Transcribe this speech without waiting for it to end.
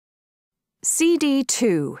CD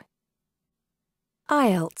 2.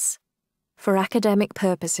 IELTS, for academic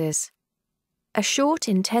purposes. A short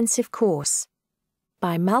intensive course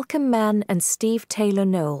by Malcolm Mann and Steve Taylor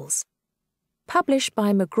Knowles. Published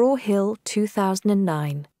by McGraw Hill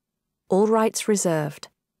 2009. All rights reserved.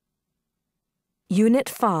 Unit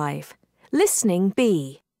 5. Listening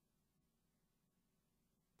B.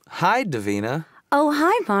 Hi, Davina. Oh,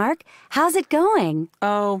 hi, Mark. How's it going?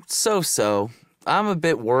 Oh, so-so. I'm a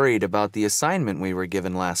bit worried about the assignment we were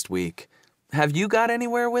given last week. Have you got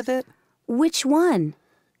anywhere with it? Which one?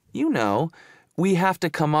 You know, we have to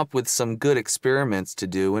come up with some good experiments to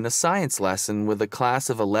do in a science lesson with a class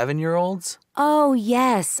of 11-year-olds. Oh,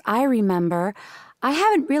 yes, I remember. I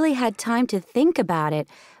haven't really had time to think about it,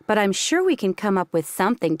 but I'm sure we can come up with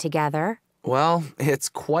something together. Well, it's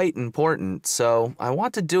quite important, so I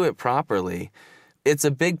want to do it properly. It's a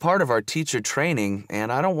big part of our teacher training,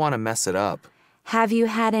 and I don't want to mess it up. Have you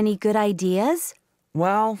had any good ideas?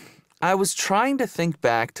 Well, I was trying to think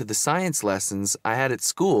back to the science lessons I had at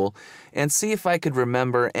school and see if I could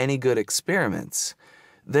remember any good experiments.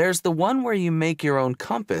 There's the one where you make your own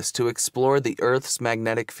compass to explore the Earth's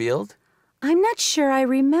magnetic field. I'm not sure I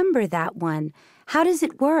remember that one. How does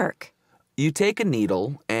it work? You take a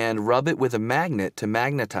needle and rub it with a magnet to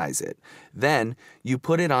magnetize it. Then you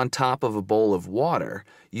put it on top of a bowl of water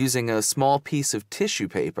using a small piece of tissue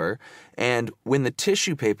paper, and when the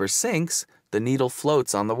tissue paper sinks, the needle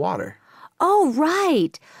floats on the water. Oh,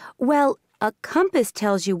 right. Well, a compass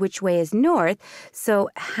tells you which way is north, so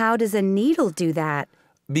how does a needle do that?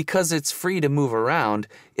 Because it's free to move around,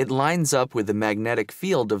 it lines up with the magnetic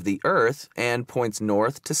field of the Earth and points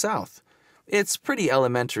north to south. It's pretty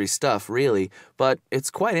elementary stuff, really, but it's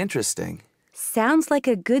quite interesting. Sounds like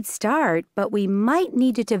a good start, but we might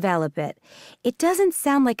need to develop it. It doesn't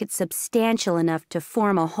sound like it's substantial enough to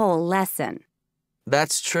form a whole lesson.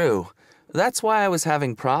 That's true. That's why I was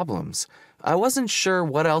having problems. I wasn't sure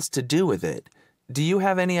what else to do with it. Do you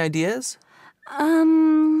have any ideas?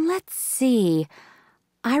 Let's see.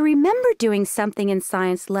 I remember doing something in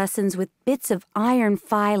science lessons with bits of iron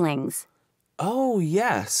filings. Oh,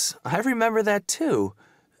 yes. I remember that too.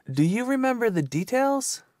 Do you remember the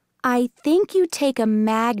details? I think you take a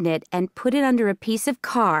magnet and put it under a piece of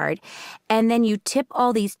card, and then you tip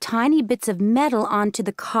all these tiny bits of metal onto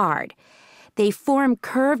the card. They form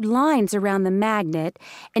curved lines around the magnet,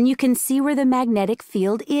 and you can see where the magnetic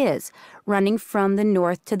field is, running from the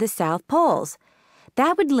north to the south poles.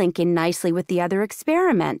 That would link in nicely with the other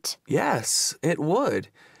experiment. Yes, it would.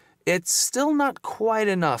 It's still not quite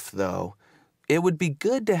enough, though. It would be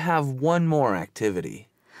good to have one more activity.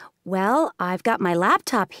 Well, I've got my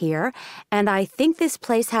laptop here, and I think this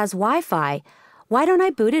place has Wi-Fi. Why don't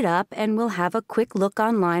I boot it up and we'll have a quick look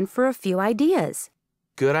online for a few ideas?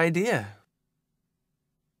 Good idea.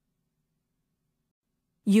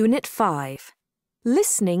 Unit 5.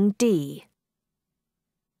 Listening D.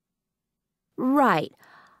 Right.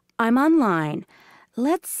 I'm online.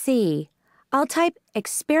 Let's see. I'll type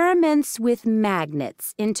experiments with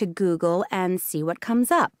magnets into Google and see what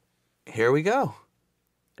comes up. Here we go.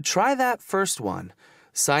 Try that first one.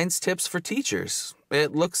 Science tips for teachers.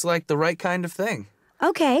 It looks like the right kind of thing.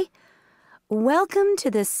 Okay. Welcome to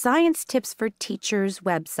the Science Tips for Teachers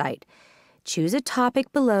website. Choose a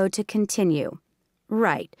topic below to continue.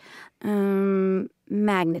 Right.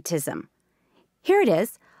 Magnetism. Here it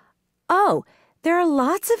is. Oh, there are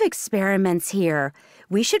lots of experiments here.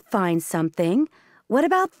 We should find something. What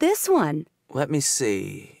about this one? Let me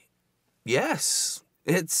see. Yes,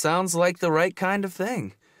 it sounds like the right kind of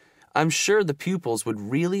thing. I'm sure the pupils would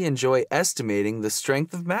really enjoy estimating the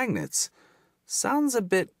strength of magnets. Sounds a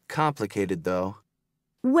bit complicated, though.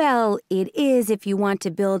 Well, it is if you want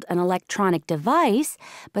to build an electronic device,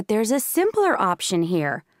 but there's a simpler option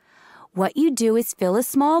here. What you do is fill a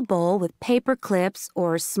small bowl with paper clips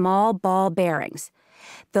or small ball bearings.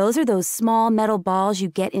 Those are those small metal balls you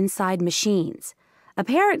get inside machines.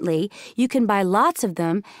 Apparently, you can buy lots of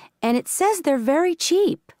them, and it says they're very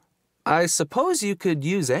cheap. I suppose you could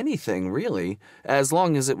use anything, really, as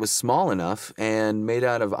long as it was small enough and made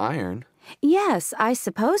out of iron. Yes, I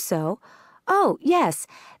suppose so. Oh, yes,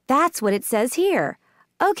 that's what it says here.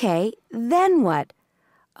 Okay, then what?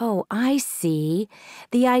 Oh, I see.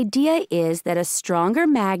 The idea is that a stronger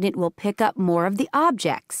magnet will pick up more of the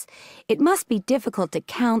objects. It must be difficult to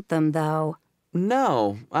count them, though.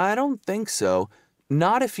 No, I don't think so.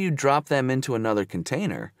 Not if you drop them into another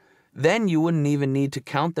container. Then you wouldn't even need to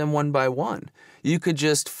count them one by one. You could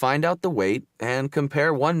just find out the weight and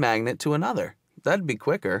compare one magnet to another. That'd be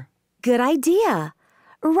quicker. Good idea.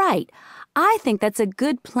 Right. I think that's a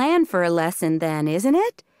good plan for a lesson then, isn't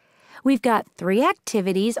it? We've got 3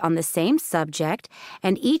 activities on the same subject,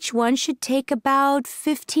 and each one should take about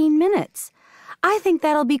 15 minutes. I think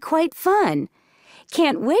that'll be quite fun.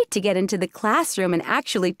 Can't wait to get into the classroom and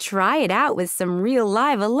actually try it out with some real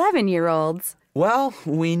live 11-year-olds. Well,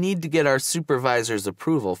 we need to get our supervisor's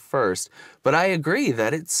approval first, but I agree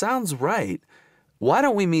that it sounds right. Why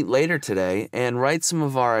don't we meet later today and write some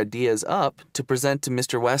of our ideas up to present to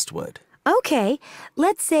Mr. Westwood? Okay,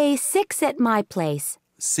 let's say 6 at my place.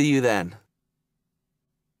 See you then.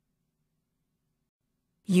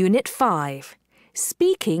 Unit 5.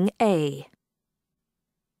 Speaking A.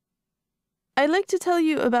 I'd like to tell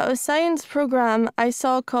you about a science program I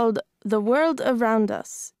saw called The World Around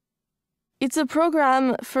Us. It's a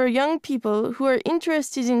program for young people who are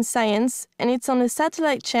interested in science, and it's on a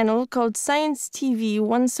satellite channel called Science TV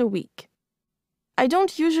once a week. I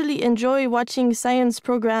don't usually enjoy watching science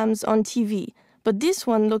programs on TV, but this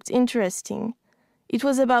one looked interesting. It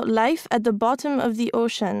was about life at the bottom of the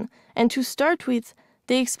ocean, and to start with,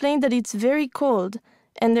 they explained that it's very cold,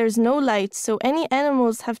 and there's no light, so any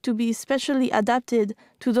animals have to be specially adapted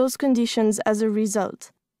to those conditions as a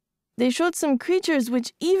result. They showed some creatures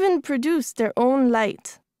which even produced their own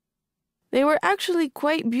light. They were actually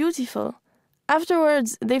quite beautiful.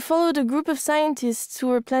 Afterwards, they followed a group of scientists who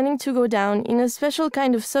were planning to go down in a special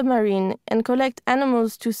kind of submarine and collect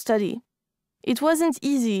animals to study. It wasn't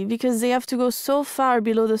easy because they have to go so far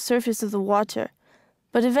below the surface of the water,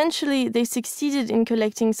 but eventually they succeeded in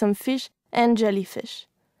collecting some fish and jellyfish.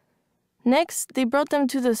 Next, they brought them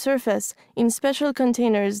to the surface in special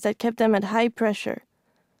containers that kept them at high pressure.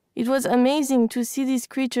 It was amazing to see these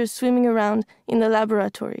creatures swimming around in the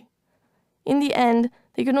laboratory. In the end,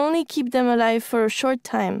 they could only keep them alive for a short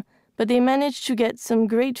time, but they managed to get some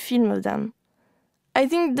great film of them. I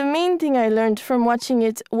think the main thing I learned from watching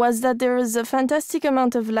it was that there is a fantastic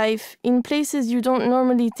amount of life in places you don't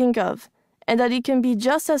normally think of, and that it can be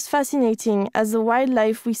just as fascinating as the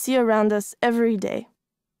wildlife we see around us every day.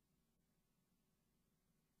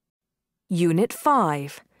 Unit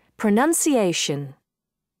 5. Pronunciation.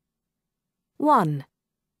 1,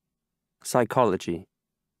 Psychology.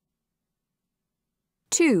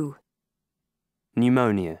 2,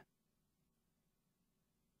 Pneumonia.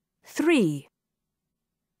 3,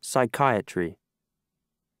 Psychiatry.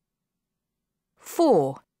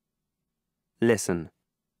 4, Listen.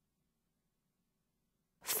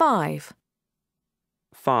 5,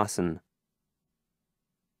 Fasten.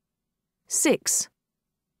 6.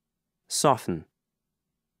 Soften.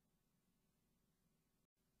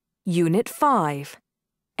 Unit 5.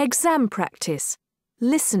 Exam practice.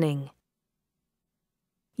 Listening.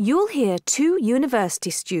 You'll hear 2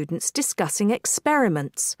 university students discussing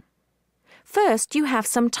experiments. First, you have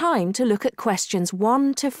some time to look at questions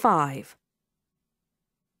 1 to 5.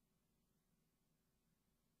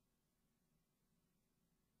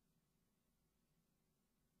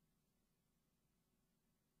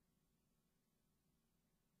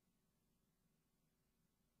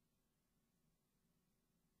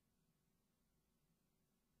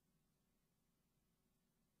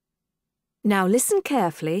 Now listen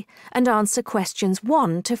carefully and answer questions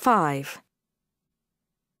 1 to 5.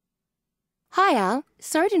 Hi, Al.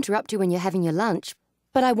 Sorry to interrupt you when you're having your lunch,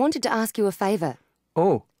 but I wanted to ask you a favour.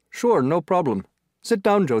 Oh, sure, no problem. Sit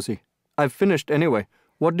down, Josie. I've finished anyway.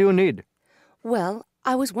 What do you need? Well,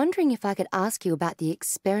 I was wondering if I could ask you about the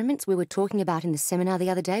experiments we were talking about in the seminar the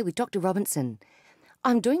other day with Dr. Robinson.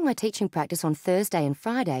 I'm doing my teaching practice on Thursday and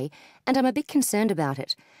Friday, and I'm a bit concerned about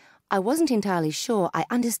it. I wasn't entirely sure I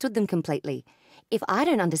understood them completely. If I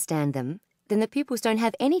don't understand them, then the pupils don't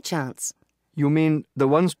have any chance. You mean the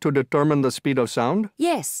ones to determine the speed of sound?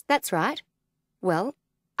 Yes, that's right. Well,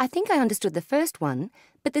 I think I understood the first one,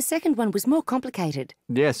 but the second one was more complicated.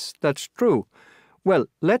 Yes, that's true. Well,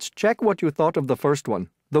 let's check what you thought of the first one,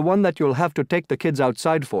 the one that you'll have to take the kids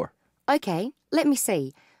outside for. Okay, let me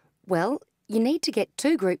see. Well, you need to get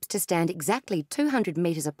 2 groups to stand exactly 200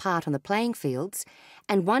 metres apart on the playing fields,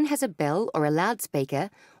 and one has a bell or a loudspeaker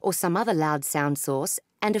or some other loud sound source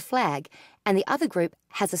and a flag, and the other group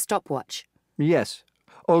has a stopwatch. Yes,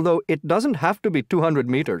 although it doesn't have to be 200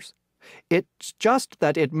 meters. It's just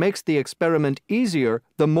that it makes the experiment easier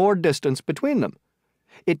the more distance between them.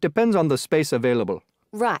 It depends on the space available.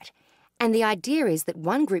 Right. And the idea is that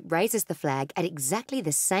one group raises the flag at exactly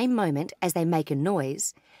the same moment as they make a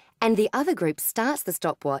noise, and the other group starts the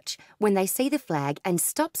stopwatch when they see the flag and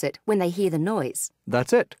stops it when they hear the noise.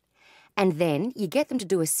 That's it. And then you get them to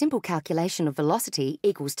do a simple calculation of velocity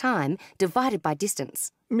equals time divided by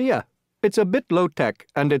distance. Yeah, it's a bit low-tech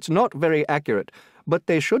and it's not very accurate, but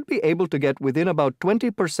they should be able to get within about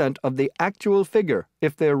 20% of the actual figure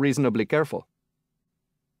if they're reasonably careful.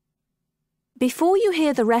 Before you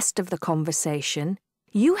hear the rest of the conversation,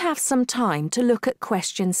 you have some time to look at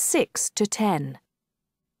questions 6 to 10.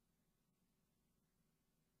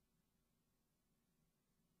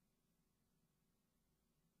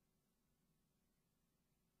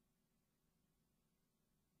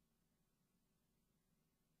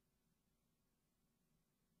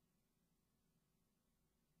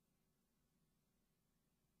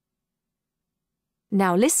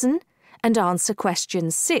 Now listen and answer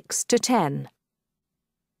questions 6 to 10.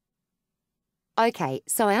 OK,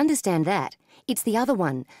 so I understand that. It's the other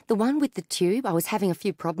one, the one with the tube I was having a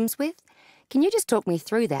few problems with. Can you just talk me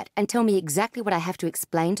through that and tell me exactly what I have to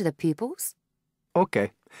explain to the pupils?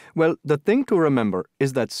 Okay. Well, the thing to remember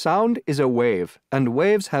is that sound is a wave, and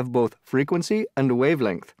waves have both frequency and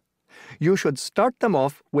wavelength. You should start them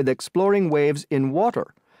off with exploring waves in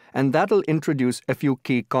water, and that'll introduce a few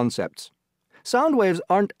key concepts. Sound waves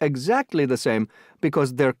aren't exactly the same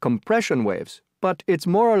because they're compression waves, but it's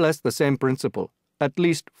more or less the same principle, at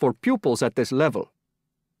least for pupils at this level.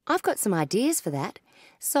 I've got some ideas for that.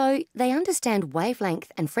 So they understand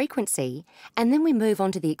wavelength and frequency, and then we move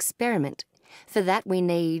on to the experiment. For that we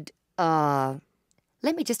need, let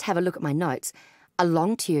me just have a look at my notes. A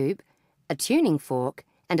long tube, a tuning fork,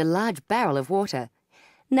 and a large barrel of water.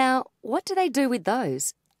 Now, what do they do with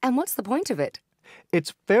those? And what's the point of it?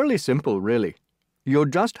 It's fairly simple, really. You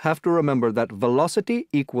just have to remember that velocity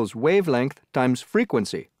equals wavelength times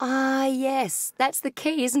frequency. Ah, yes. That's the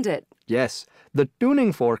key, isn't it? Yes, the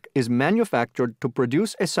tuning fork is manufactured to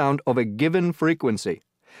produce a sound of a given frequency.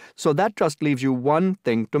 So that just leaves you one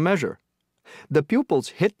thing to measure. The pupils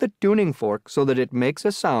hit the tuning fork so that it makes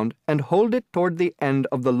a sound and hold it toward the end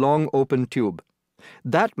of the long open tube.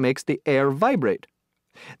 That makes the air vibrate.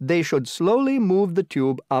 They should slowly move the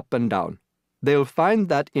tube up and down. They'll find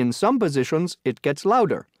that in some positions it gets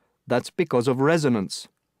louder. That's because of resonance.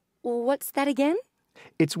 What's that again?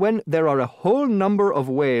 It's when there are a whole number of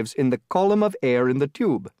waves in the column of air in the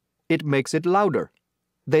tube. It makes it louder.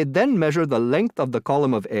 They then measure the length of the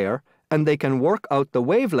column of air, and they can work out the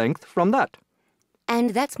wavelength from that.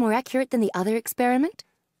 And that's more accurate than the other experiment?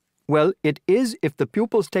 Well, it is if the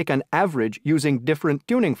pupils take an average using different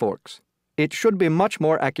tuning forks. It should be much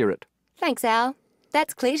more accurate. Thanks, Al.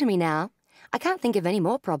 That's clear to me now. I can't think of any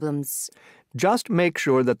more problems. Just make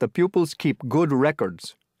sure that the pupils keep good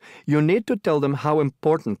records. You need to tell them how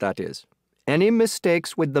important that is. Any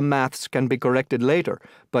mistakes with the maths can be corrected later,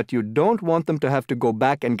 but you don't want them to have to go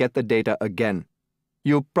back and get the data again.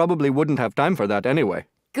 You probably wouldn't have time for that anyway.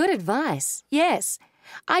 Good advice, yes.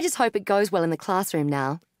 I just hope it goes well in the classroom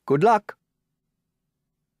now. Good luck.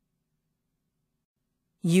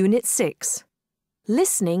 Unit 6.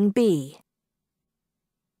 Listening B.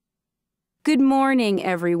 Good morning,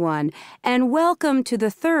 everyone, and welcome to the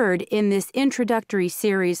third in this introductory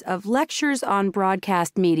series of lectures on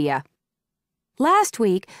broadcast media. Last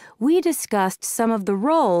week, we discussed some of the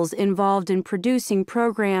roles involved in producing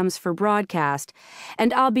programs for broadcast,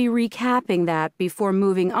 and I'll be recapping that before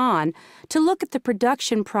moving on to look at the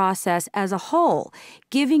production process as a whole,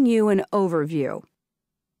 giving you an overview.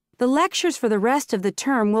 The lectures for the rest of the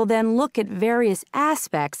term will then look at various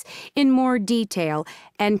aspects in more detail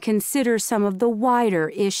and consider some of the wider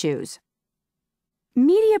issues.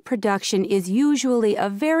 Media production is usually a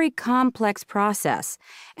very complex process,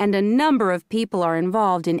 and a number of people are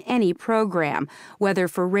involved in any program, whether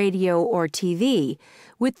for radio or TV,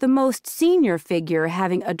 with the most senior figure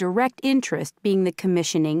having a direct interest being the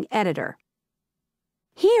commissioning editor.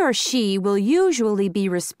 He or she will usually be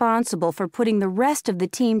responsible for putting the rest of the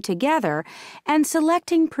team together and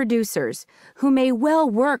selecting producers, who may well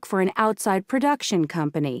work for an outside production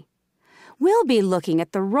company. We'll be looking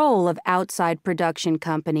at the role of outside production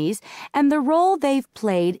companies and the role they've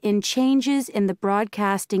played in changes in the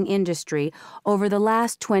broadcasting industry over the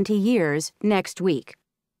last 20 years next week.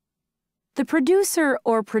 The producer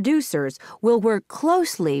or producers will work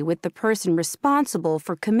closely with the person responsible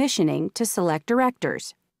for commissioning to select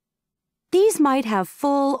directors. These might have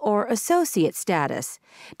full or associate status,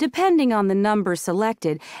 depending on the number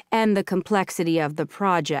selected and the complexity of the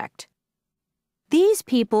project. These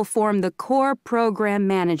people form the core program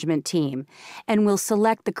management team and will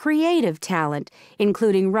select the creative talent,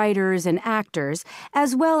 including writers and actors,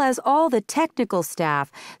 as well as all the technical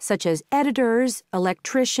staff, such as editors,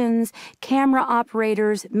 electricians, camera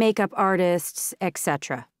operators, makeup artists,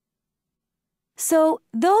 etc. So,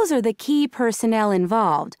 those are the key personnel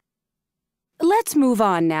involved. Let's move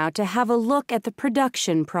on now to have a look at the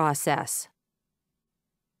production process.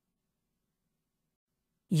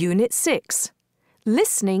 Unit 6.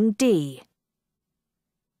 Listening D.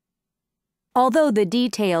 Although the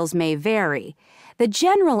details may vary, The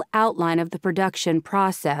general outline of the production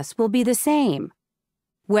process will be the same,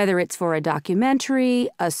 whether it's for a documentary,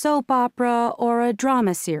 a soap opera, or a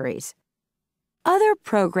drama series. Other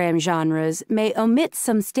program genres may omit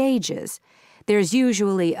some stages. There's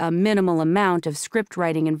usually a minimal amount of script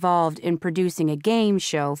writing involved in producing a game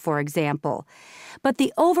show, for example, but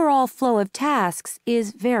the overall flow of tasks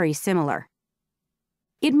is very similar.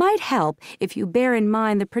 It might help if you bear in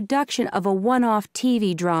mind the production of a one-off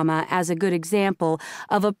TV drama as a good example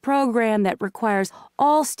of a program that requires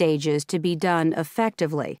all stages to be done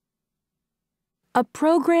effectively. A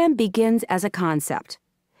program begins as a concept.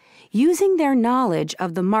 Using their knowledge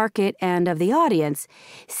of the market and of the audience,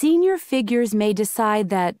 senior figures may decide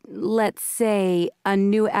that, let's say, a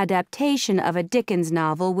new adaptation of a Dickens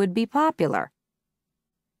novel would be popular.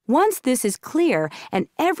 Once this is clear and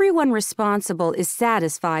everyone responsible is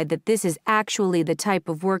satisfied that this is actually the type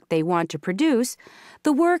of work they want to produce,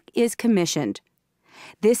 the work is commissioned.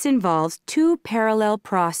 This involves two parallel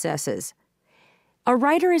processes. A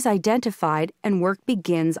writer is identified and work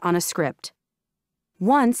begins on a script.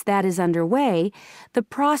 Once that is underway, the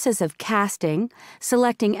process of casting,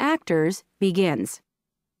 selecting actors, begins.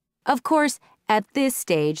 Of course, at this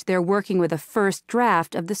stage, they're working with a first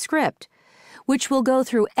draft of the script, which will go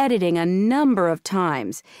through editing a number of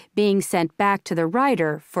times, being sent back to the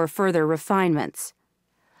writer for further refinements.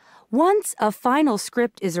 Once a final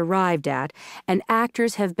script is arrived at and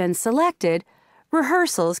actors have been selected,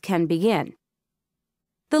 rehearsals can begin.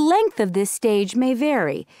 The length of this stage may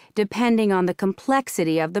vary, depending on the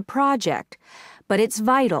complexity of the project, but it's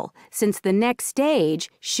vital since the next stage,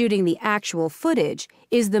 shooting the actual footage,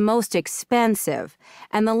 is the most expensive,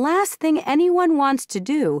 and the last thing anyone wants to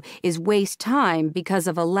do is waste time because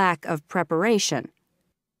of a lack of preparation.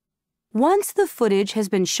 Once the footage has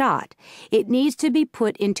been shot, it needs to be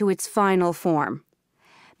put into its final form.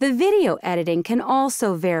 The video editing can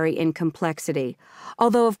also vary in complexity,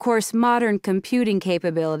 although of course modern computing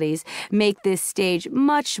capabilities make this stage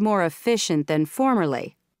much more efficient than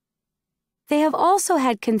formerly. They have also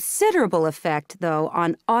had considerable effect, though,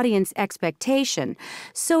 on audience expectation,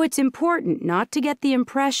 so it's important not to get the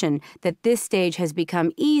impression that this stage has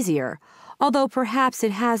become easier, although perhaps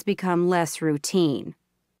it has become less routine.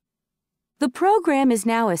 The program is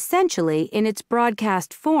now essentially in its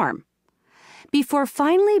broadcast form. Before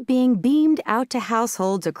finally being beamed out to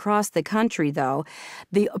households across the country, though,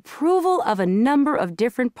 the approval of a number of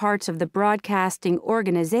different parts of the broadcasting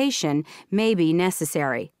organization may be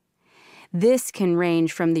necessary. This can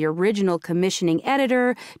range from the original commissioning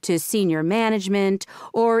editor to senior management,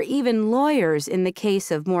 or even lawyers in the case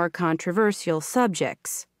of more controversial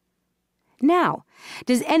subjects. Now,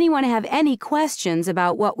 does anyone have any questions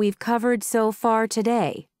about what we've covered so far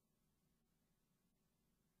today?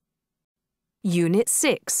 Unit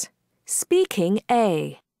 6. Speaking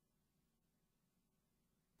A.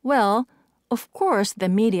 Well, of course, the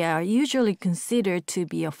media are usually considered to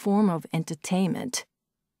be a form of entertainment.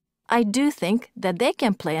 I do think that they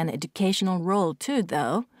can play an educational role too,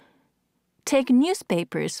 though. Take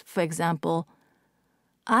newspapers, for example.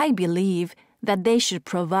 I believe that they should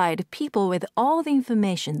provide people with all the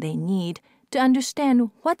information they need to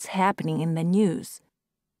understand what's happening in the news.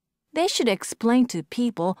 They should explain to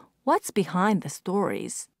people what's behind the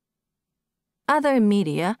stories. Other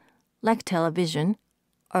media, like television,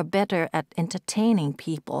 are better at entertaining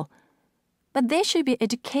people, but they should be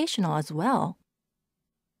educational as well.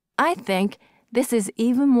 I think this is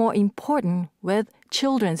even more important with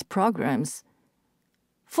children's programs.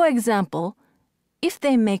 For example, if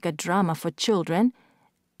they make a drama for children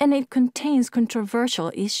and it contains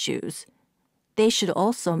controversial issues, they should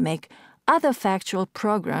also make other factual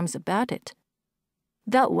programs about it.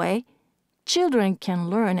 That way, children can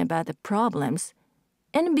learn about the problems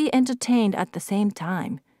and be entertained at the same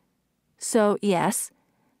time. So, yes,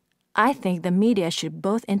 I think the media should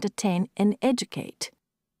both entertain and educate.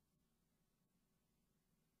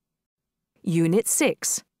 Unit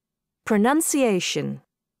 6. Pronunciation.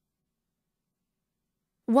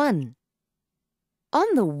 1. On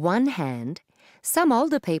the one hand, some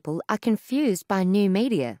older people are confused by new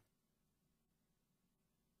media.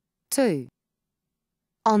 2.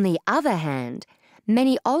 On the other hand,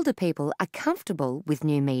 many older people are comfortable with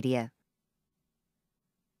new media.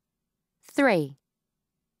 3.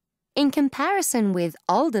 In comparison with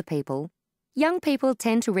older people, young people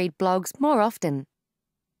tend to read blogs more often.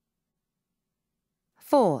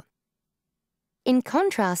 4. In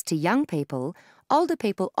contrast to young people, older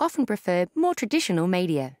people often prefer more traditional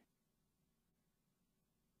media.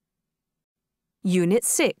 Unit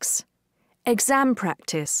 6. Exam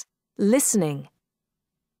practice. Listening.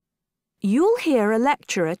 You'll hear a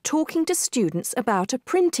lecturer talking to students about a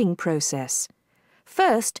printing process.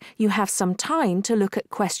 First, you have some time to look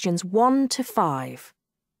at questions 1 to 5.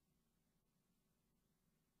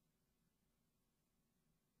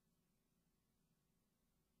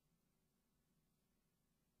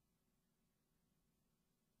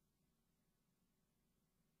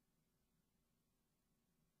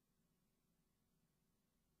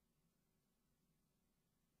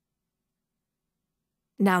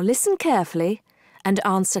 Now listen carefully and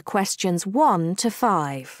answer questions 1 to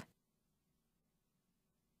 5.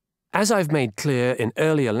 As I've made clear in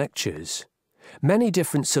earlier lectures, many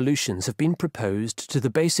different solutions have been proposed to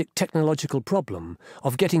the basic technological problem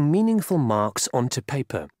of getting meaningful marks onto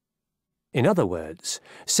paper. In other words,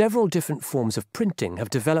 several different forms of printing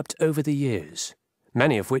have developed over the years,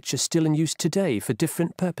 many of which are still in use today for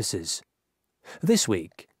different purposes. This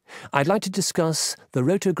week, I'd like to discuss the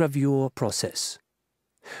rotogravure process.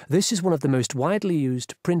 This is one of the most widely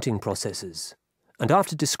used printing processes, and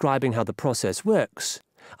after describing how the process works,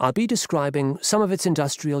 I'll be describing some of its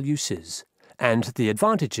industrial uses and the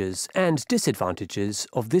advantages and disadvantages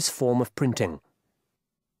of this form of printing.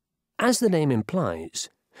 As the name implies,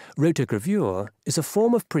 rotogravure is a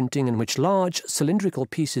form of printing in which large cylindrical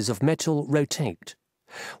pieces of metal rotate,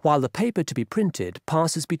 while the paper to be printed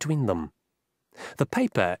passes between them. The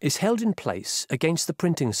paper is held in place against the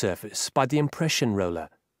printing surface by the impression roller.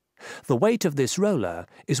 The weight of this roller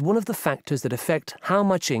is one of the factors that affect how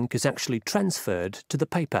much ink is actually transferred to the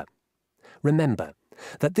paper. Remember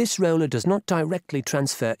that this roller does not directly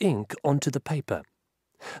transfer ink onto the paper.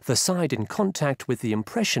 The side in contact with the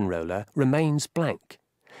impression roller remains blank,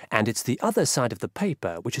 and it's the other side of the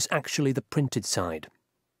paper which is actually the printed side.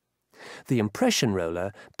 The impression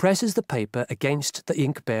roller presses the paper against the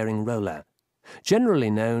ink-bearing roller,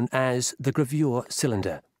 generally known as the gravure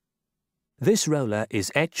cylinder. This roller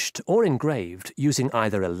is etched or engraved using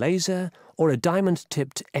either a laser or a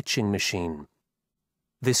diamond-tipped etching machine.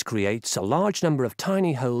 This creates a large number of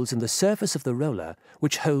tiny holes in the surface of the roller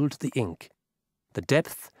which hold the ink. The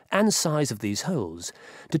depth and size of these holes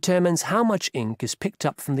determines how much ink is picked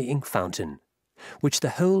up from the ink fountain, which the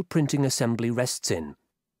whole printing assembly rests in.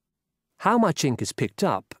 How much ink is picked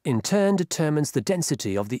up, in turn, determines the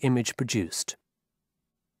density of the image produced.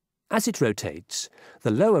 As it rotates,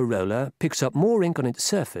 the lower roller picks up more ink on its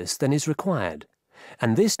surface than is required,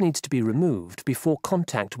 and this needs to be removed before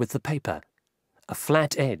contact with the paper. A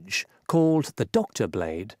flat edge, called the doctor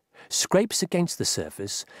blade, scrapes against the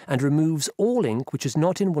surface and removes all ink which is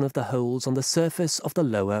not in one of the holes on the surface of the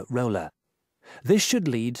lower roller. This should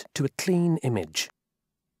lead to a clean image.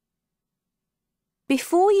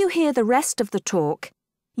 Before you hear the rest of the talk,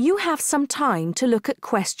 you have some time to look at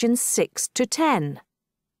questions 6 to 10.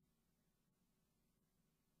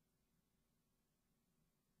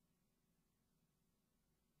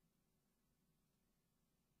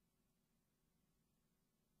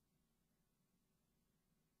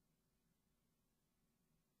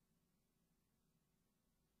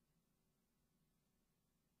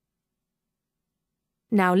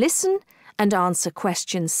 Now listen and answer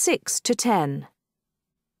questions 6 to 10.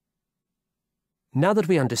 Now that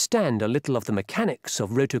we understand a little of the mechanics of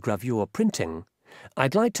rotogravure printing,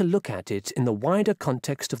 I'd like to look at it in the wider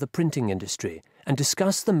context of the printing industry and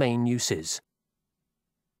discuss the main uses.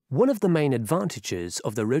 One of the main advantages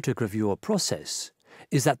of the rotogravure process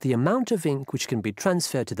is that the amount of ink which can be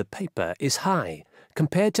transferred to the paper is high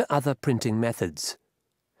compared to other printing methods.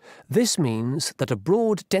 This means that a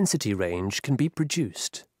broad density range can be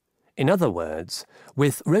produced. In other words,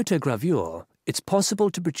 with rotogravure, it's possible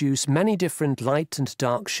to produce many different light and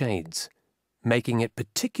dark shades, making it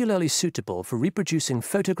particularly suitable for reproducing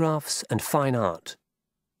photographs and fine art.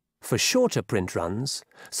 For shorter print runs,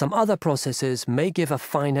 some other processes may give a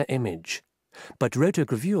finer image, but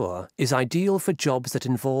rotogravure is ideal for jobs that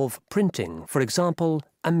involve printing, for example,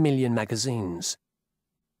 1 million magazines.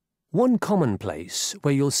 One common place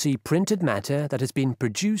where you'll see printed matter that has been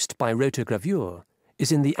produced by rotogravure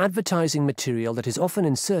is in the advertising material that is often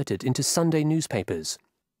inserted into Sunday newspapers.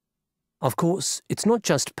 Of course, it's not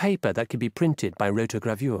just paper that can be printed by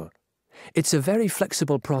rotogravure. It's a very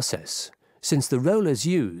flexible process, since the rollers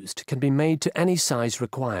used can be made to any size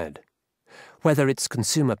required. Whether it's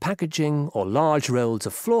consumer packaging or large rolls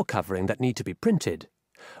of floor covering that need to be printed,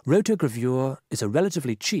 rotogravure is a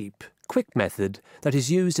relatively cheap, quick method that is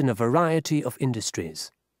used in a variety of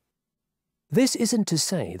industries. This isn't to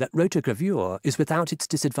say that rotogravure is without its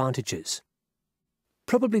disadvantages.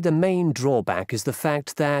 Probably the main drawback is the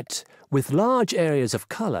fact that, with large areas of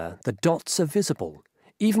colour, the dots are visible,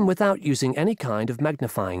 even without using any kind of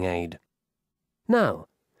magnifying aid. Now,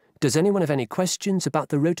 Does anyone have any questions about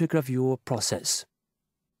the rotogravure process?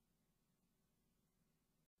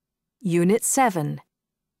 Unit 7.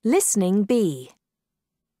 Listening B.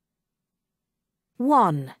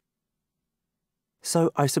 1.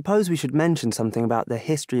 So I suppose we should mention something about the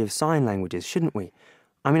history of sign languages, shouldn't we?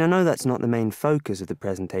 I mean, I know that's not the main focus of the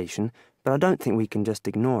presentation, but I don't think we can just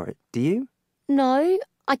ignore it. Do you? No,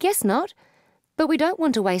 I guess not. But we don't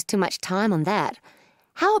want to waste too much time on that.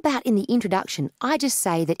 How about in the introduction, I just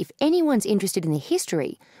say that if anyone's interested in the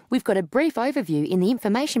history, we've got a brief overview in the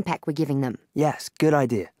information pack we're giving them. Yes, good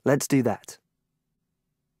idea. Let's do that.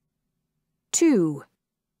 2.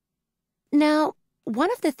 Now,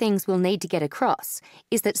 one of the things we'll need to get across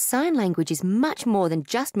is that sign language is much more than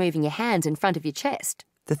just moving your hands in front of your chest.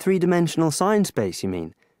 The three-dimensional sign space, you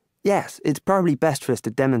mean? Yes, it's probably best for us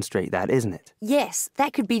to demonstrate that, isn't it? Yes,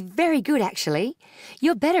 that could be very good, actually.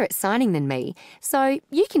 You're better at signing than me, so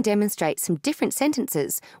you can demonstrate some different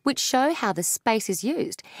sentences which show how the space is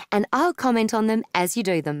used, and I'll comment on them as you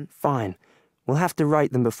do them. Fine. We'll have to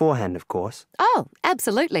write them beforehand, of course. Oh,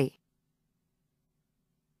 absolutely.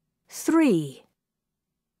 3.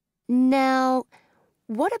 Now,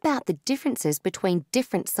 what about the differences between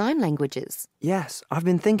different sign languages? Yes, I've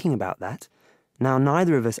been thinking about that. Now,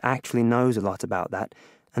 neither of us actually knows a lot about that,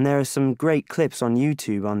 and there are some great clips on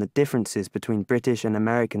YouTube on the differences between British and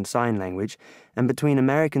American Sign Language, and between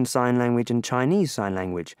American Sign Language and Chinese Sign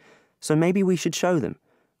Language, so maybe we should show them.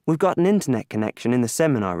 We've got an internet connection in the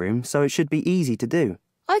seminar room, so it should be easy to do.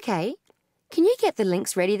 OK. Can you get the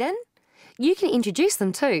links ready then? You can introduce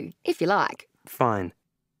them too, if you like. Fine.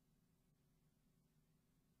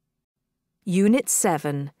 Unit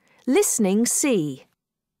 7. Listening C.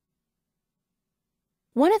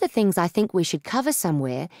 One of the things I think we should cover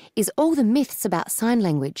somewhere is all the myths about sign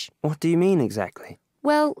language. What do you mean exactly?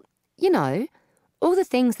 Well, you know, all the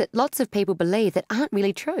things that lots of people believe that aren't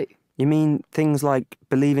really true. You mean things like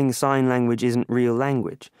believing sign language isn't real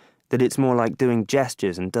language, that it's more like doing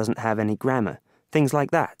gestures and doesn't have any grammar, things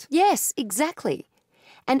like that? Yes, exactly.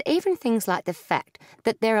 And even things like the fact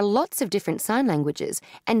that there are lots of different sign languages,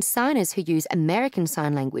 and signers who use American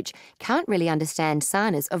Sign Language can't really understand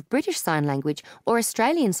signers of British Sign Language or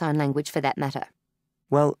Australian Sign Language for that matter.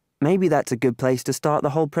 Well, maybe that's a good place to start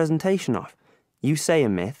the whole presentation off. You say a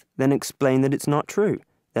myth, then explain that it's not true.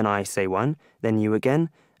 Then I say one, then you again,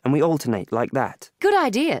 and we alternate like that. Good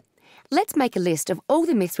idea. Let's make a list of all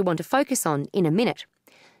the myths we want to focus on in a minute.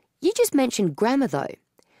 You just mentioned grammar, though.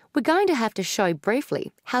 We're going to have to show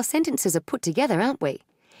briefly how sentences are put together, aren't we?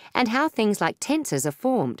 And how things like tenses are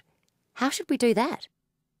formed. How should we do that?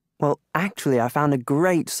 Well, actually, I found a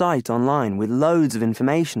great site online with loads of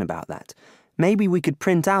information about that. Maybe we could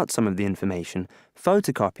print out some of the information,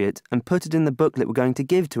 photocopy it, and put it in the booklet we're going to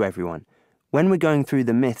give to everyone. When we're going through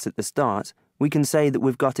the myths at the start, we can say that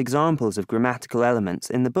we've got examples of grammatical elements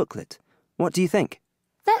in the booklet. What do you think?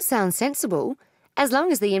 That sounds sensible. As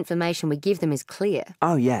long as the information we give them is clear.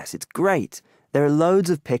 Oh yes, it's great. There are loads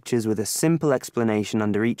of pictures with a simple explanation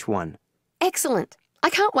under each one. Excellent. I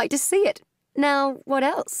can't wait to see it. Now, what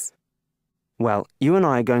else? Well, you and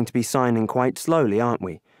I are going to be signing quite slowly, aren't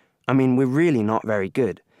we? I mean, we're really not very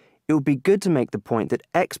good. It would be good to make the point that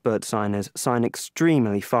expert signers sign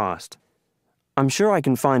extremely fast. I'm sure I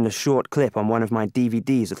can find a short clip on one of my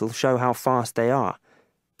DVDs that'll show how fast they are.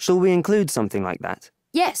 Shall we include something like that?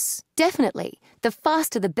 Yes, definitely. The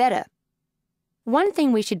faster the better. One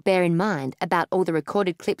thing we should bear in mind about all the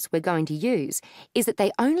recorded clips we're going to use is that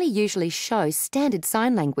they only usually show standard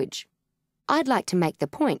sign language. I'd like to make the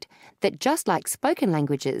point that just like spoken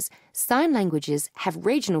languages, sign languages have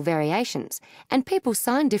regional variations, and people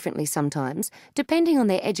sign differently sometimes depending on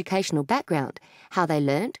their educational background, how they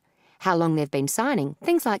learnt, how long they've been signing,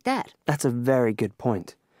 things like that. That's a very good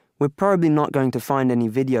point. We're probably not going to find any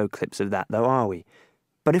video clips of that though, are we?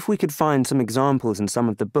 But if we could find some examples in some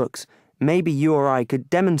of the books, maybe you or I could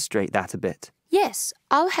demonstrate that a bit. Yes,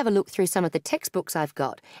 I'll have a look through some of the textbooks I've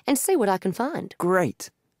got and see what I can find.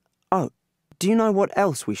 Great. Oh, do you know what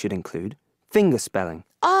else we should include? Finger spelling.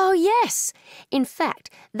 Oh, yes. In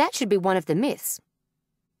fact, that should be one of the myths.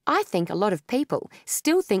 I think a lot of people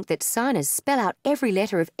still think that signers spell out every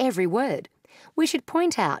letter of every word. We should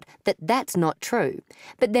point out that that's not true,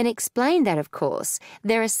 but then explain that, of course,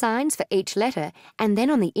 there are signs for each letter, and then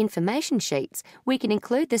on the information sheets, we can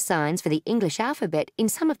include the signs for the English alphabet in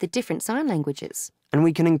some of the different sign languages. And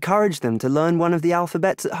we can encourage them to learn one of the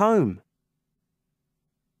alphabets at home.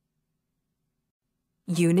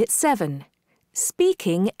 Unit 7.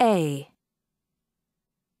 Speaking A.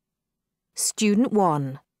 Student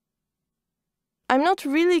 1. I'm not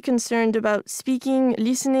really concerned about speaking,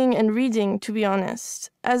 listening, and reading, to be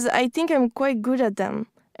honest, as I think I'm quite good at them,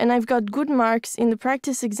 and I've got good marks in the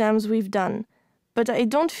practice exams we've done, but I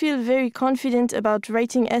don't feel very confident about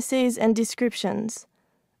writing essays and descriptions.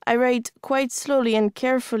 I write quite slowly and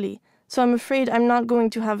carefully, so I'm afraid I'm not going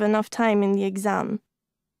to have enough time in the exam.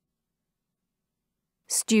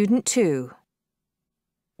 Student 2.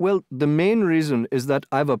 Well, the main reason is that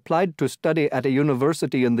I've applied to study at a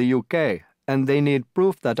university in the UK, and they need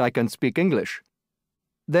proof that I can speak English.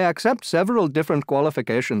 They accept several different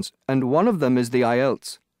qualifications, and one of them is the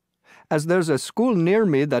IELTS. As there's a school near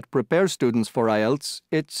me that prepares students for IELTS,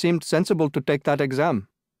 it seemed sensible to take that exam.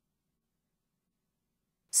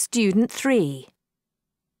 Student 3.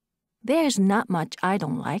 There's not much I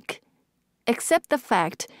don't like, except the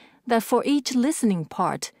fact that for each listening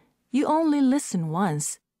part, you only listen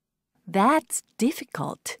once. That's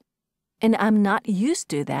difficult, and I'm not used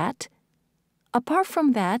to that. Apart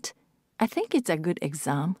from that, I think it's a good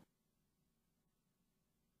exam.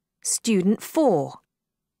 Student 4.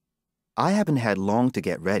 I haven't had long to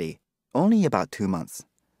get ready, only about 2 months.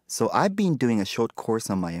 So I've been doing a short course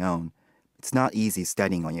on my own. It's not easy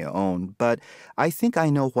studying on your own, but I think I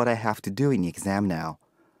know what I have to do in the exam now.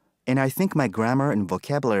 And I think my grammar and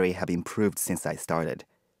vocabulary have improved since I started.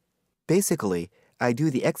 Basically, I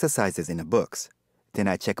do the exercises in the books. Then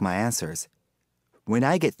I check my answers. When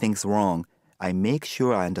I get things wrong, I make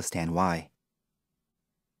sure I understand why.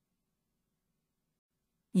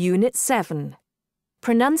 Unit 7.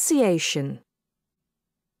 Pronunciation.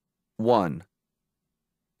 1.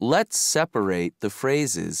 Let's separate the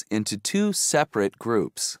phrases into 2 separate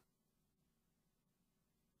groups.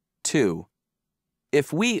 2.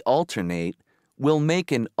 If we alternate, we'll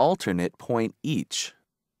make an alternate point each.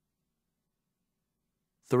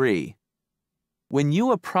 3. When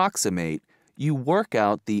you approximate, you work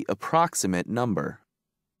out the approximate number.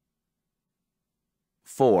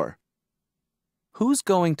 4. Who's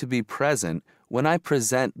going to be present when I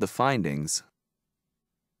present the findings?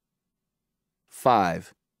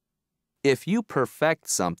 5. If you perfect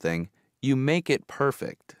something, you make it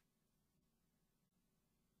perfect.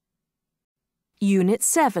 Unit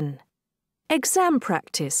 7. Exam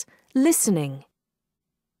practice. Listening.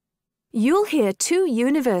 You'll hear 2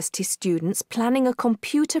 university students planning a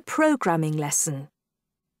computer programming lesson.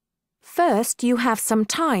 First, you have some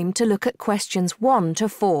time to look at questions 1 to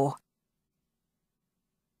 4.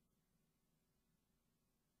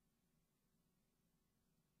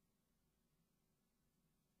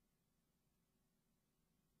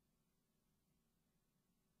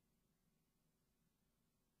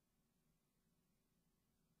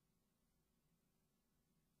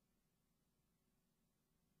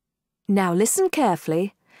 Now listen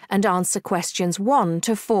carefully and answer questions 1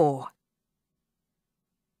 to 4.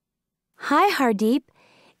 Hi, Hardeep.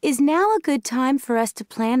 Is now a good time for us to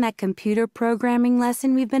plan that computer programming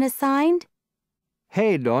lesson we've been assigned?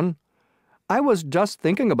 Hey, Don. I was just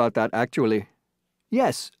thinking about that, actually.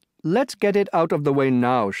 Yes, let's get it out of the way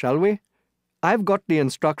now, shall we? I've got the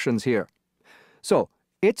instructions here. So,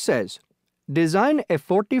 it says, design a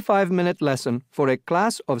 45-minute lesson for a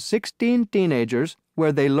class of 16 teenagers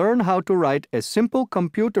where they learn how to write a simple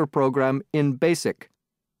computer program in BASIC.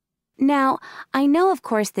 Now, I know, of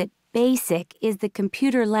course, that BASIC is the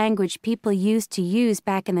computer language people used to use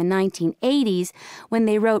back in the 1980s when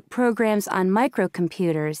they wrote programs on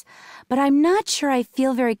microcomputers, but I'm not sure I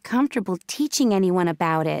feel very comfortable teaching anyone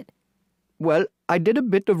about it. Well, I did a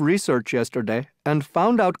bit of research yesterday and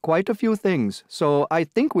found out quite a few things, so I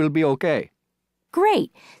think we'll be okay.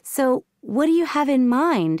 Great. So, what do you have in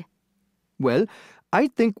mind? Well, I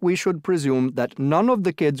think we should presume that none of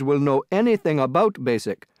the kids will know anything about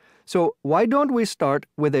BASIC. So why don't we start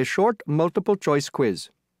with a short multiple-choice quiz?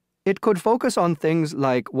 It could focus on things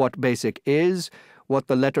like what BASIC is, what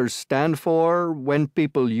the letters stand for, when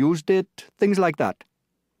people used it, things like that.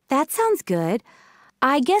 That sounds good.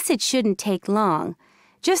 I guess it shouldn't take long.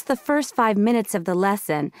 Just the first 5 minutes of the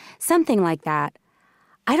lesson, something like that.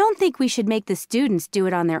 I don't think we should make the students do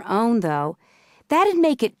it on their own, though. That'd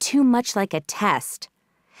make it too much like a test.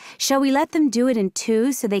 Shall we let them do it in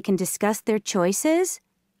 2 so they can discuss their choices?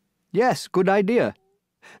 Yes, good idea.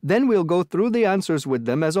 Then we'll go through the answers with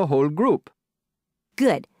them as a whole group.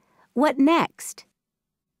 Good. What next?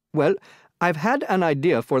 Well, I've had an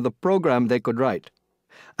idea for the program they could write.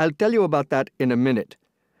 I'll tell you about that in a minute.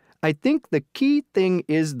 I think the key thing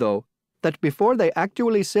is, though, that before they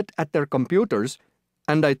actually sit at their computers,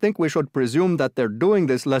 and I think we should presume that they're doing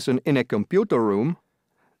this lesson in a computer room,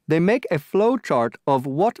 they make a flow chart of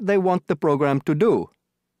what they want the program to do.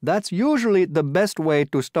 That's usually the best way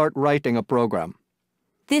to start writing a program.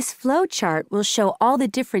 This flow chart will show all the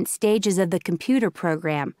different stages of the computer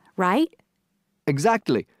program, right?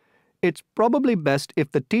 Exactly. it's probably best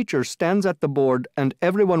if the teacher stands at the board and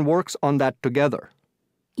everyone works on that together.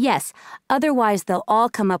 Yes, otherwise they'll all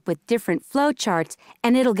come up with different flowcharts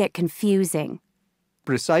and it'll get confusing.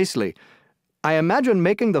 Precisely. I imagine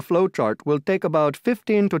making the flowchart will take about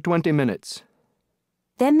 15 to 20 minutes.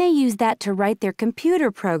 Then they use that to write their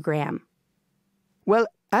computer program. Well,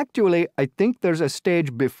 actually, I think there's a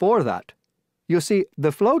stage before that. You see,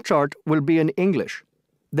 the flowchart will be in English.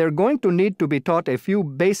 They're going to need to be taught a few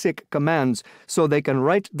basic commands so they can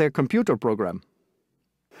write their computer program.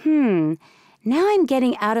 Now I'm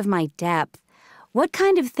getting out of my depth. What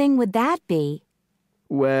kind of thing would that be?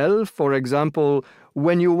 Well, for example,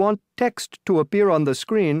 when you want text to appear on the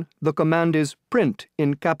screen, the command is print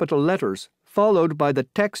in capital letters, followed by the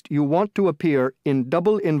text you want to appear in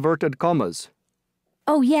double inverted commas.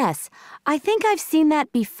 Oh, yes. I think I've seen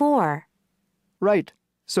that before. Right.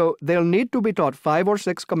 So they'll need to be taught 5 or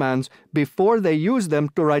 6 commands before they use them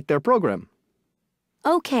to write their program.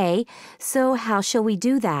 Okay, so how shall we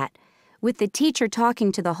do that? With the teacher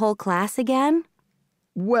talking to the whole class again?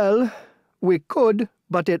 Well, we could,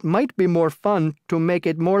 but it might be more fun to make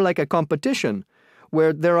it more like a competition,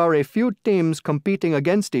 where there are a few teams competing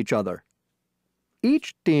against each other.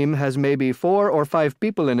 Each team has maybe 4 or 5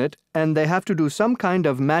 people in it, and they have to do some kind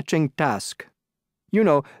of matching task. You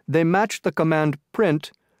know, they match the command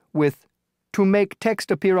print with to make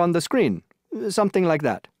text appear on the screen, something like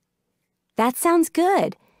that. That sounds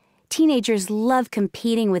good. Teenagers love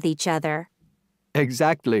competing with each other.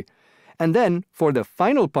 Exactly. And then, for the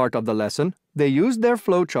final part of the lesson, they use their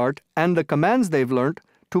flowchart and the commands they've learned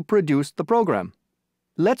to produce the program.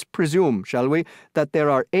 Let's presume, shall we, that there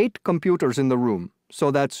are 8 computers in the room,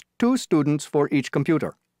 so that's 2 students for each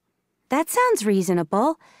computer. That sounds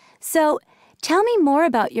reasonable. So, tell me more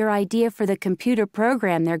about your idea for the computer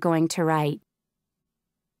program they're going to write.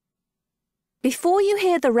 Before you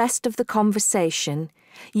hear the rest of the conversation,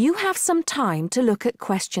 you have some time to look at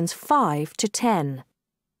questions 5 to 10.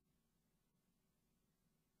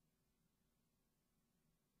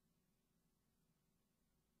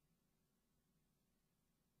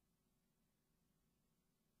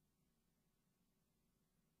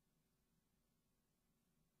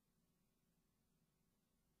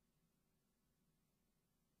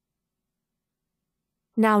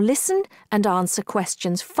 Now listen and answer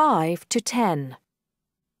questions 5 to 10.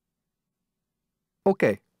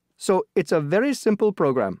 Okay, so it's a very simple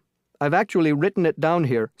program. I've actually written it down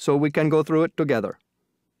here so we can go through it together.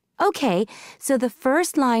 Okay, so the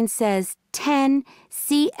first line says 10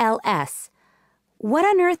 CLS. What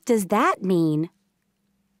on earth does that mean?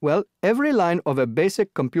 Well, every line of a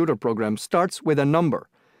basic computer program starts with a number.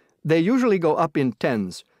 They usually go up in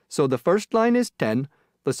tens, so the first line is 10,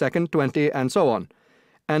 the second 20, and so on.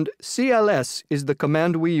 And CLS is the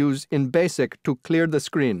command we use in BASIC to clear the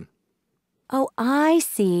screen. Oh, I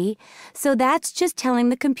see. So that's just telling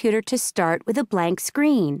the computer to start with a blank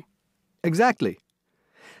screen. Exactly.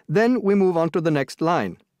 Then we move on to the next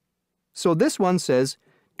line. So this one says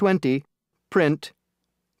 20, print,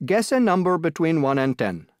 guess a number between 1 and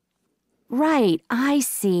 10. Right, I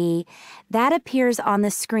see. That appears on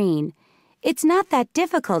the screen. It's not that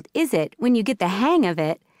difficult, is it, when you get the hang of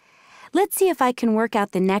it? Let's see if I can work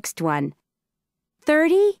out the next one.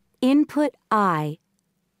 30, input I.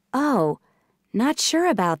 Oh, not sure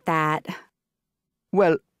about that.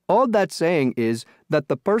 Well, all that's saying is that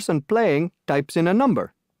the person playing types in a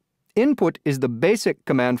number. Input is the basic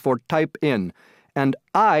command for type in, and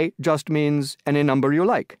I just means any number you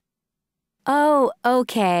like. Oh,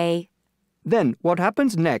 okay. Then what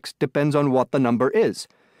happens next depends on what the number is.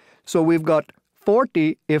 So we've got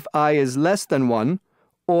 40 if I is less than 1,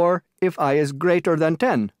 or if I is greater than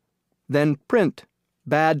 10. Then print.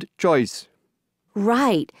 Bad choice.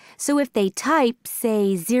 Right. So if they type,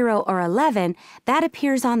 say, 0 or 11, that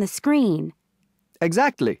appears on the screen.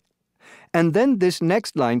 Exactly. And then this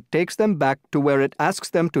next line takes them back to where it asks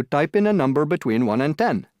them to type in a number between 1 and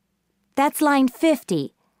 10. That's line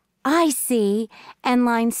 50. I see. And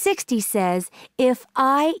line 60 says, if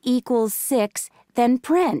I equals 6, then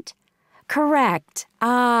print. Correct.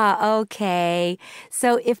 Ah, okay.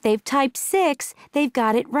 So if they've typed 6, they've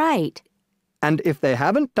got it right. And if they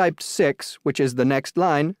haven't typed 6, which is the next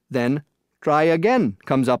line, then try again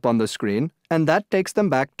comes up on the screen, and that takes them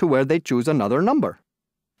back to where they choose another number.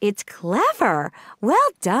 It's clever.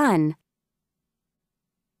 Well done.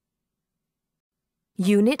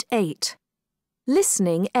 Unit 8.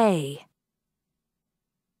 Listening A.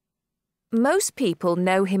 Most people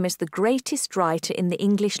know him as the greatest writer in the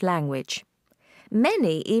English language.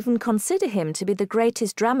 Many even consider him to be the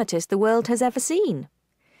greatest dramatist the world has ever seen.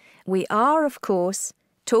 We are, of course,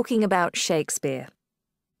 talking about Shakespeare.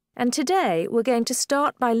 And today we're going to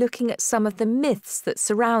start by looking at some of the myths that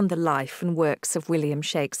surround the life and works of William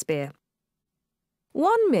Shakespeare.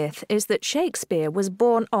 One myth is that Shakespeare was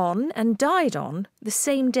born on and died on the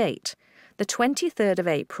same date, the 23rd of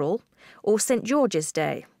April, or St. George's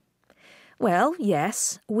Day. Well,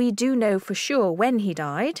 yes, we do know for sure when he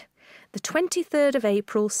died, the 23rd of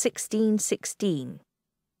April 1616.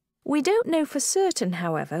 We don't know for certain,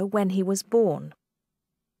 however, when he was born.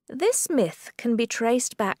 This myth can be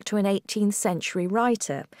traced back to an 18th century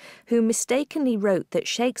writer who mistakenly wrote that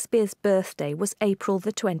Shakespeare's birthday was April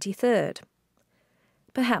the 23rd.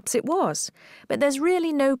 Perhaps it was, but there's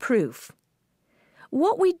really no proof.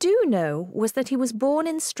 What we do know was that he was born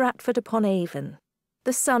in Stratford-upon-Avon,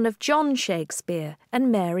 the son of John Shakespeare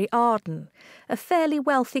and Mary Adon, a fairly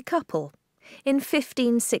wealthy couple, in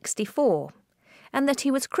 1564, and that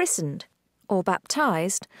he was christened, or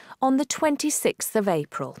baptised, on the 26th of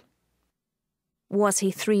April. Was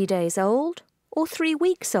he 3 days old, or 3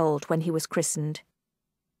 weeks old when he was christened?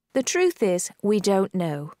 The truth is, we don't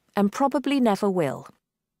know, and probably never will.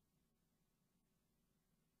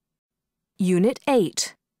 Unit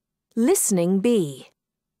 8. Listening B.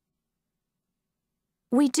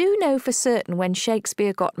 We do know for certain when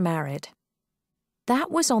Shakespeare got married. That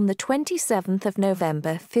was on the 27th of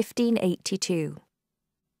November, 1582.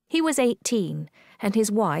 He was 18, and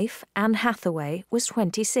his wife, Anne Hathaway, was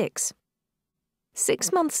 26.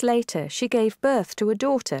 6 months later, she gave birth to a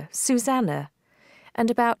daughter, Susanna, and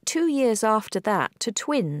about 2 years after that to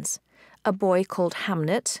twins, a boy called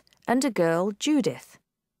Hamnet and a girl, Judith.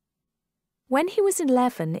 When he was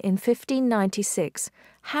 11 in 1596,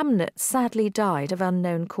 Hamnet sadly died of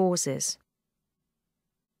unknown causes.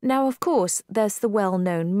 Now, of course, there's the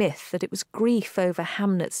well-known myth that it was grief over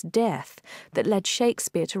Hamnet's death that led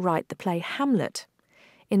Shakespeare to write the play Hamlet.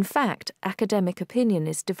 In fact, academic opinion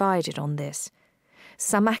is divided on this.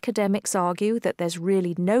 Some academics argue that there's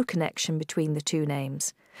really no connection between the two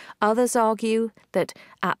names. Others argue that,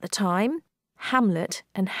 at the time, Hamlet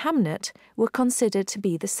and Hamnet were considered to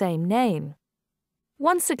be the same name.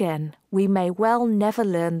 Once again, we may well never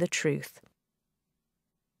learn the truth.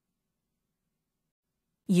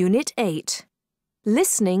 Unit 8.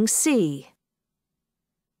 Listening C.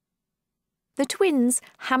 The twins,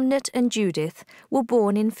 Hamnet and Judith, were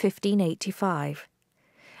born in 1585.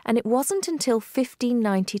 And it wasn't until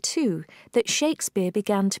 1592 that Shakespeare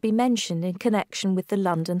began to be mentioned in connection with the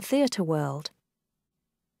London theatre world.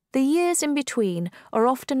 The years in between are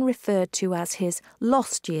often referred to as his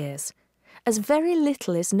lost years, as very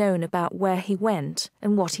little is known about where he went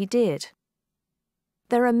and what he did.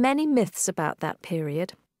 There are many myths about that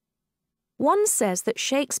period. One says that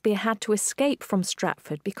Shakespeare had to escape from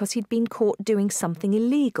Stratford because he'd been caught doing something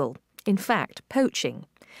illegal, in fact, poaching,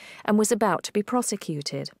 and was about to be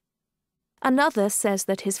prosecuted. Another says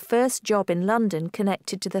that his first job in London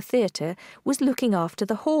connected to the theatre was looking after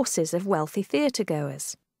the horses of wealthy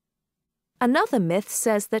theatre-goers. Another myth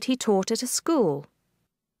says that he taught at a school.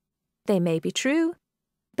 They may be true,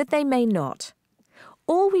 but they may not.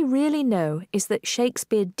 All we really know is that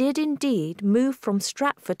Shakespeare did indeed move from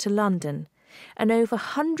Stratford to London, and over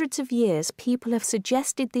hundreds of years people have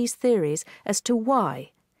suggested these theories as to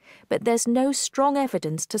why, but there's no strong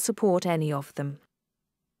evidence to support any of them.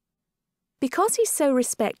 Because he's so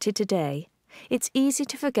respected today, it's easy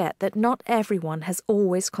to forget that not everyone has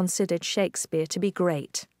always considered Shakespeare to be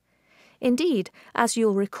great. Indeed, as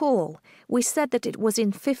you'll recall, we said that it was in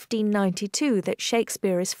 1592 that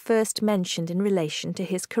Shakespeare is first mentioned in relation to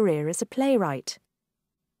his career as a playwright.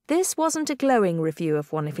 This wasn't a glowing review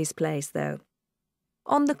of one of his plays, though.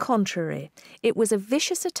 On the contrary, it was a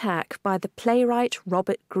vicious attack by the playwright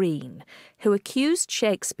Robert Greene, who accused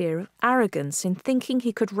Shakespeare of arrogance in thinking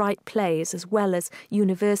he could write plays as well as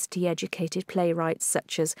university-educated playwrights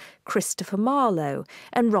such as Christopher Marlowe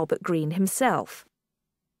and Robert Greene himself.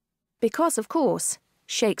 Because, of course,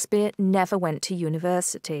 Shakespeare never went to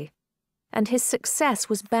university, and his success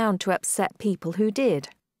was bound to upset people who did.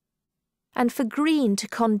 And for Greene to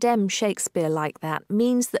condemn Shakespeare like that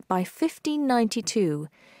means that by 1592,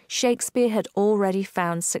 Shakespeare had already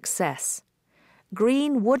found success.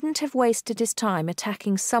 Greene wouldn't have wasted his time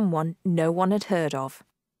attacking someone no one had heard of.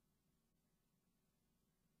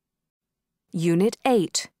 Unit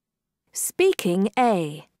 8. Speaking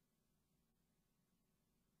A.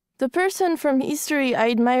 The person from history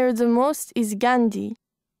I admire the most is Gandhi.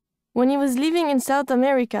 When he was living in South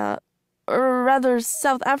America, or rather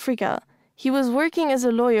South Africa, he was working as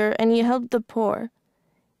a lawyer and he helped the poor.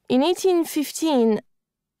 In 1915,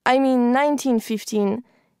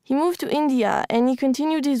 he moved to India and he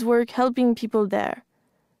continued his work helping people there.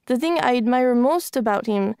 The thing I admire most about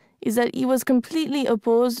him is that he was completely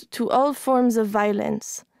opposed to all forms of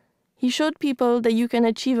violence. He showed people that you can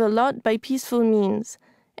achieve a lot by peaceful means,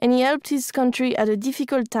 and he helped his country at a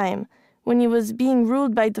difficult time when he was being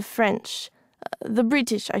ruled by the French, the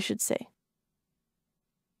British, I should say.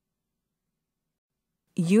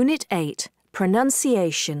 Unit 8,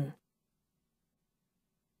 Pronunciation.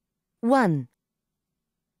 1.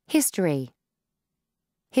 History.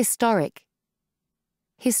 Historic.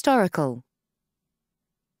 Historical.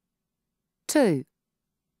 2.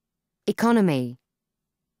 Economy.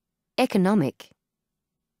 Economic.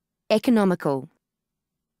 Economical.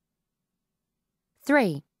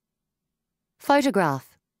 3.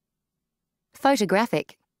 Photograph.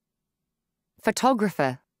 Photographic.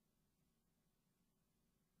 Photographer.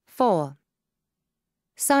 4.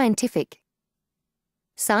 Scientific.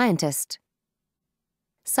 Scientist.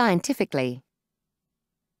 Scientifically.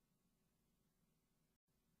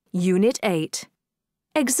 Unit 8,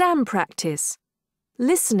 Exam Practice.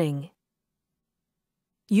 Listening.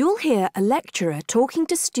 You'll hear a lecturer talking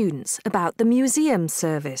to students about the museum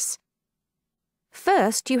service.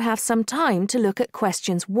 First, you have some time to look at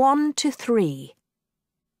questions 1 to 3.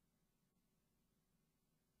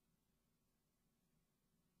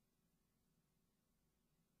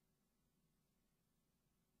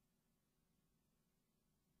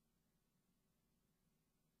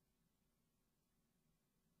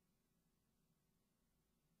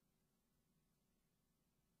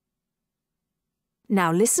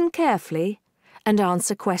 Now listen carefully and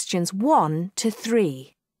answer questions 1 to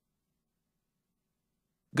 3.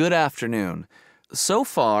 Good afternoon. So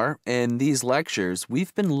far, in these lectures,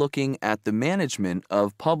 we've been looking at the management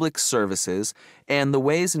of public services and the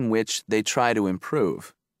ways in which they try to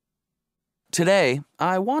improve. Today,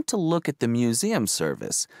 I want to look at the museum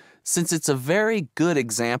service, since it's a very good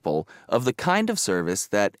example of the kind of service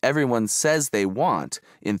that everyone says they want,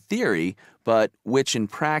 in theory, but which in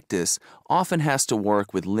practice often has to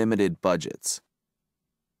work with limited budgets.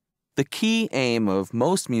 The key aim of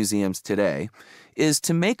most museums today is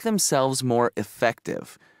to make themselves more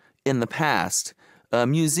effective. In the past, a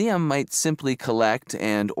museum might simply collect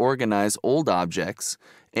and organize old objects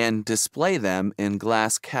and display them in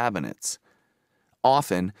glass cabinets.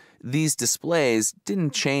 Often, these displays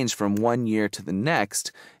didn't change from one year to the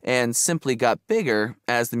next and simply got bigger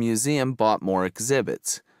as the museum bought more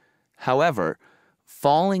exhibits. However,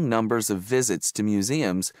 falling numbers of visits to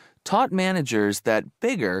museums taught managers that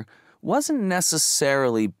bigger wasn't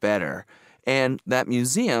necessarily better, and that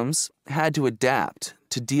museums had to adapt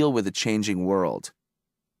to deal with a changing world.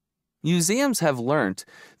 Museums have learned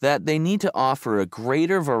that they need to offer a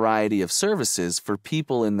greater variety of services for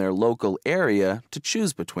people in their local area to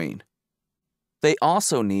choose between. They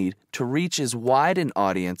also need to reach as wide an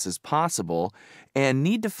audience as possible and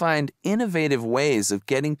need to find innovative ways of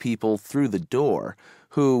getting people through the door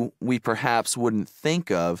who we perhaps wouldn't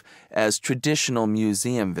think of as traditional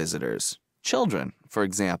museum visitors, children, for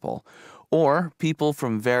example, or people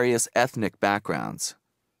from various ethnic backgrounds.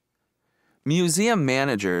 Museum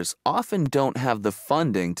managers often don't have the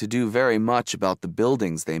funding to do very much about the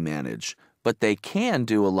buildings they manage, but they can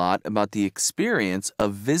do a lot about the experience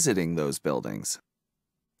of visiting those buildings.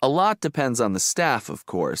 A lot depends on the staff, of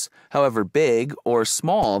course, however big or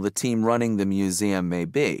small the team running the museum may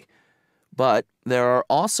be. But there are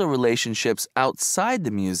also relationships outside the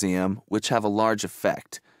museum which have a large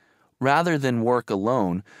effect. Rather than work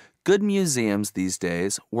alone, good museums these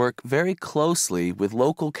days work very closely with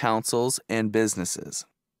local councils and businesses.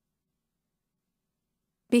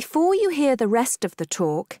 Before you hear the rest of the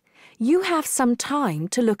talk, you have some time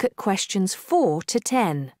to look at questions 4 to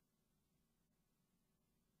 10.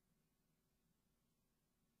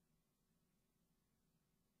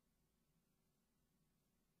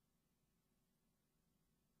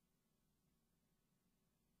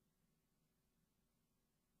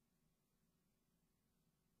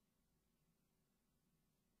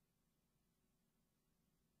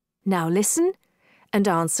 Now listen and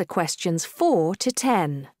answer questions 4 to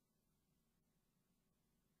 10.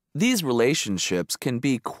 These relationships can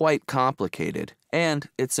be quite complicated, and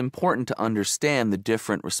it's important to understand the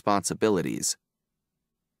different responsibilities.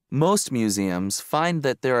 Most museums find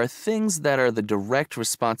that there are things that are the direct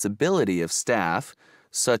responsibility of staff,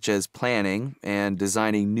 such as planning and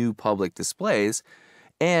designing new public displays,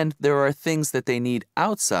 and there are things that they need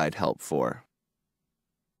outside help for.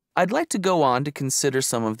 I'd like to go on to consider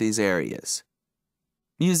some of these areas.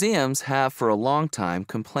 Museums have for a long time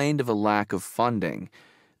complained of a lack of funding.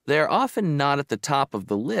 They're often not at the top of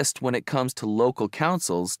the list when it comes to local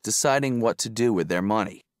councils deciding what to do with their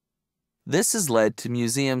money. This has led to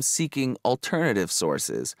museums seeking alternative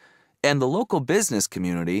sources, And the local business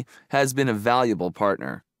community has been a valuable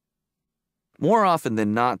partner. More often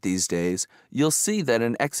than not these days, you'll see that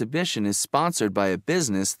an exhibition is sponsored by a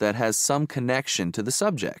business that has some connection to the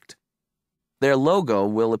subject. Their logo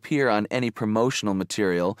will appear on any promotional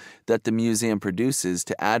material that the museum produces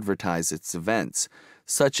to advertise its events,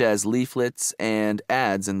 such as leaflets and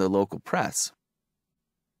ads in the local press.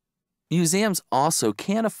 Museums also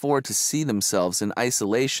can't afford to see themselves in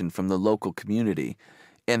isolation from the local community,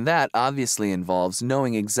 and that obviously involves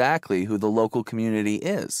knowing exactly who the local community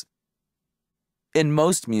is. In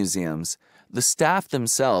most museums, the staff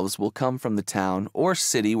themselves will come from the town or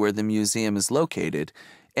city where the museum is located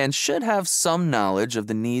and should have some knowledge of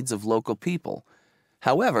the needs of local people.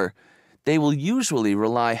 However, they will usually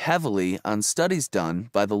rely heavily on studies done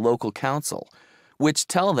by the local council, which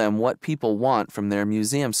tell them what people want from their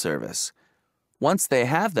museum service. Once they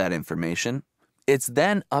have that information, it's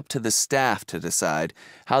then up to the staff to decide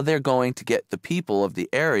how they're going to get the people of the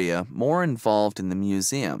area more involved in the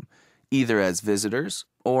museum, either as visitors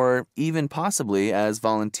or even possibly as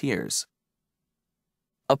volunteers.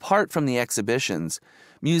 Apart from the exhibitions,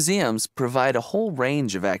 museums provide a whole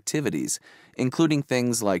range of activities, including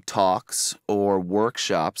things like talks or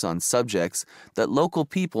workshops on subjects that local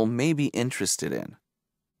people may be interested in.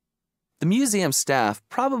 The museum staff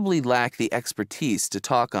probably lack the expertise to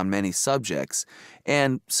talk on many subjects,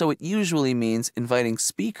 and so it usually means inviting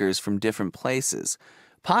speakers from different places,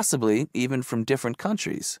 possibly even from different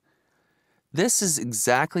countries. This is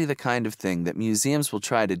exactly the kind of thing that museums will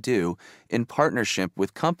try to do in partnership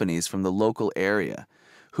with companies from the local area,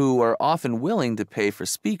 who are often willing to pay for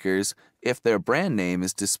speakers if their brand name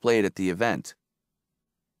is displayed at the event.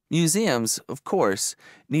 Museums, of course,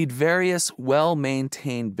 need various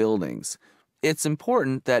well-maintained buildings. It's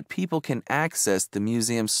important that people can access the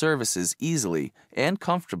museum services easily and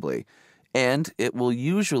comfortably, and it will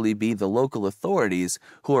usually be the local authorities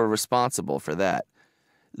who are responsible for that.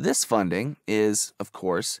 This funding is, of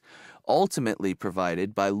course, ultimately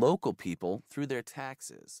provided by local people through their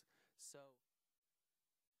taxes.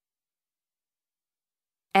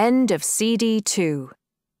 End of CD 2.